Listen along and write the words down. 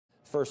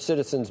First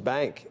Citizens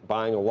Bank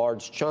buying a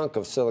large chunk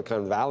of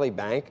Silicon Valley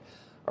Bank,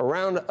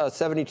 around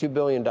 $72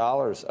 billion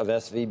of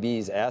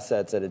SVB's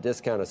assets at a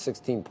discount of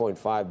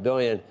 $16.5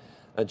 billion.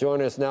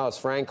 Joining us now is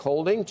Frank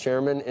Holding,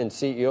 Chairman and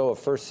CEO of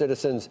First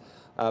Citizens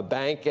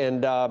Bank.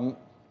 And I'd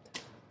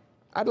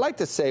like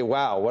to say,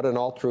 wow, what an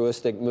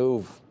altruistic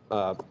move,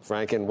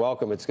 Frank, and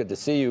welcome. It's good to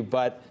see you.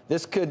 But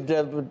this could,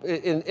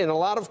 in a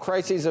lot of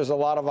crises, there's a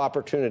lot of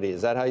opportunity.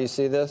 Is that how you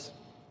see this?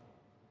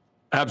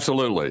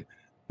 Absolutely.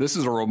 This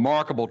is a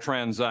remarkable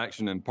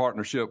transaction in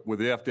partnership with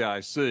the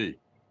FDIC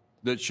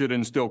that should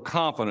instill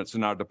confidence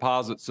in our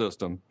deposit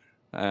system.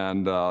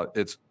 And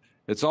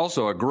it's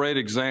also a great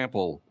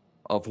example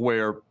of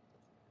where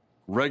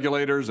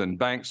regulators and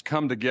banks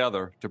come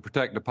together to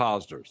protect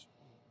depositors.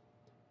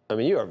 I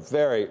mean, you are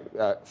very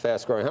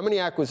fast growing. How many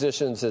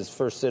acquisitions has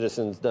First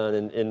Citizens done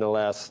in the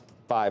last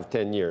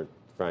 5-10 years,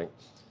 Frank?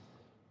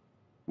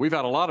 We've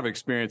had a lot of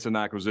experience in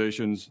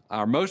acquisitions.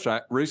 Our most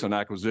recent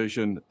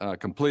acquisition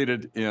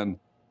completed in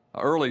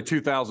early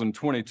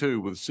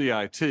 2022 with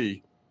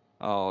CIT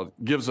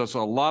gives us a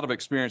lot of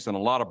experience and a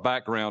lot of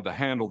background to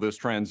handle this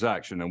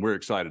transaction, and we're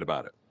excited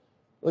about it.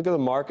 Look at the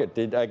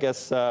market. I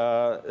guess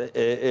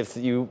if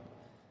you're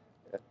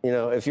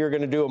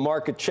going to do a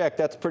market check,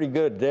 that's pretty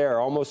good there.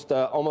 Almost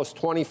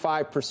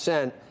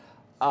 25%.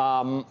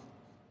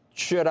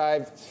 Should I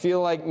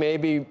feel like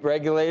maybe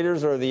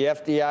regulators or the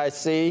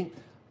FDIC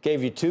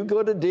gave you too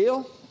good a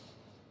deal?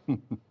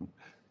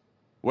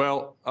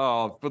 Well,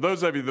 for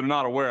those of you that are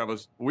not aware of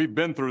us, we've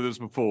been through this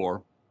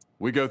before.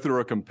 We go through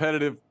a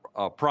competitive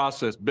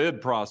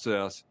bid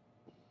process,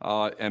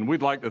 and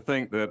we'd like to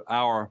think that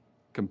our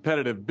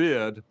competitive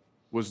bid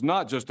was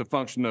not just a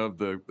function of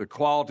the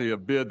quality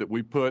of bid that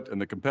we put and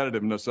the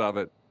competitiveness of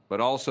it,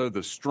 but also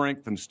the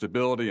strength and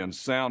stability and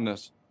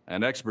soundness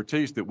and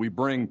expertise that we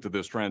bring to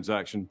this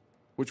transaction,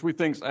 which we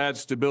think adds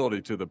stability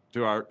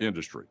to our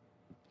industry.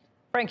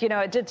 Frank,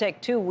 it did take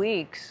 2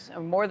 weeks,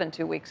 or more than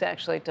 2 weeks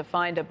actually, to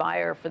find a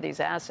buyer for these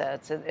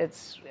assets. It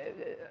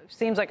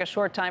seems like a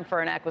short time for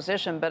an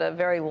acquisition, but a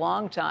very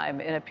long time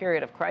in a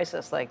period of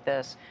crisis like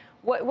this.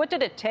 What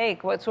did it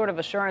take? What sort of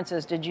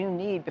assurances did you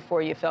need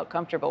before you felt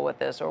comfortable with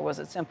this, or was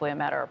it simply a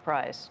matter of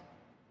price?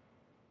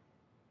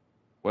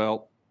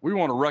 Well, we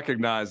want to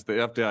recognize the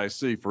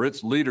FDIC for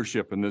its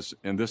leadership in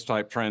this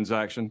type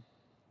transaction.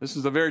 This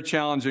is a very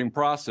challenging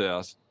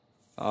process,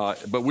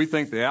 but we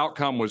think the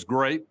outcome was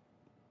great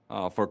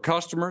for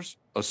customers,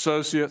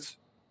 associates,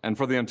 and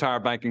for the entire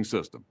banking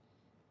system.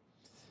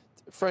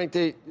 Frank,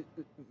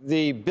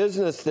 the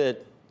business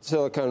that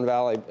Silicon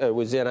Valley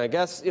was in, I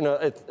guess,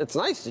 it's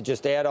nice to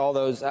just add all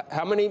those.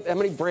 How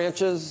many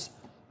branches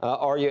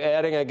are you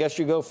adding? I guess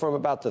you go from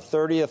about the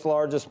 30th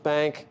largest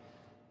bank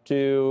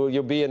to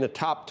you'll be in the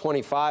top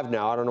 25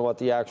 now. I don't know what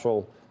the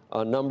actual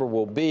number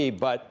will be,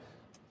 but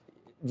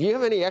do you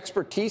have any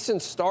expertise in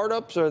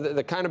startups or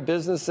the kind of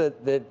business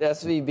that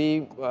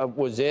SVB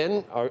was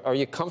in? Are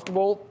you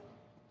comfortable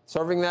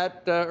serving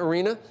that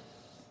arena?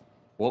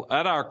 Well,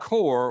 at our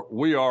core,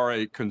 we are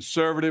a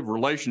conservative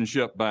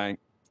relationship bank.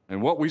 And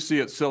what we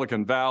see at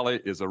Silicon Valley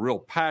is a real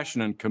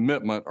passion and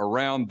commitment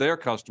around their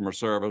customer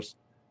service.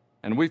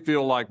 And we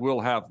feel like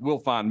we'll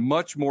find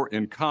much more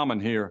in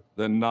common here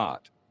than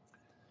not.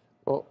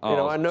 Well,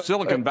 I know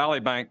Silicon Valley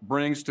Bank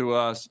brings to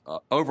us,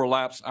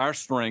 overlaps our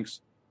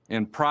strengths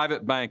in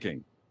private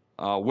banking,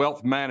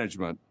 wealth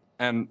management,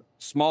 and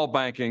small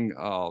banking,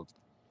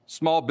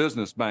 small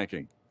business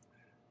banking.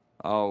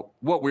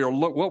 What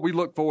we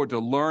look forward to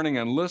learning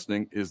and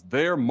listening is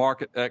their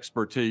market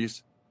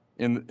expertise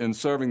in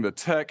serving the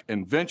tech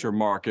and venture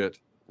market,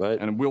 right.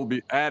 And we'll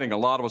be adding a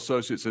lot of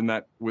associates in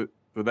that with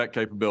that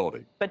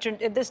capability. But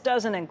this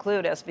doesn't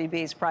include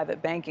SVB's private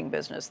banking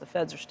business. The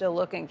feds are still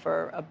looking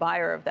for a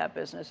buyer of that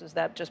business. Is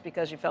that just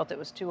because you felt it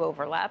was too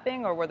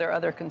overlapping, or were there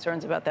other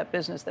concerns about that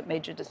business that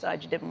made you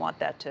decide you didn't want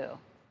that too?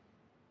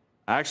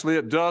 Actually,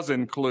 it does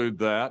include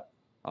that.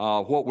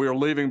 What we're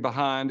leaving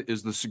behind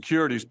is the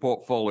securities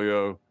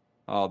portfolio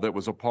that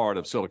was a part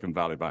of Silicon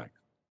Valley Bank.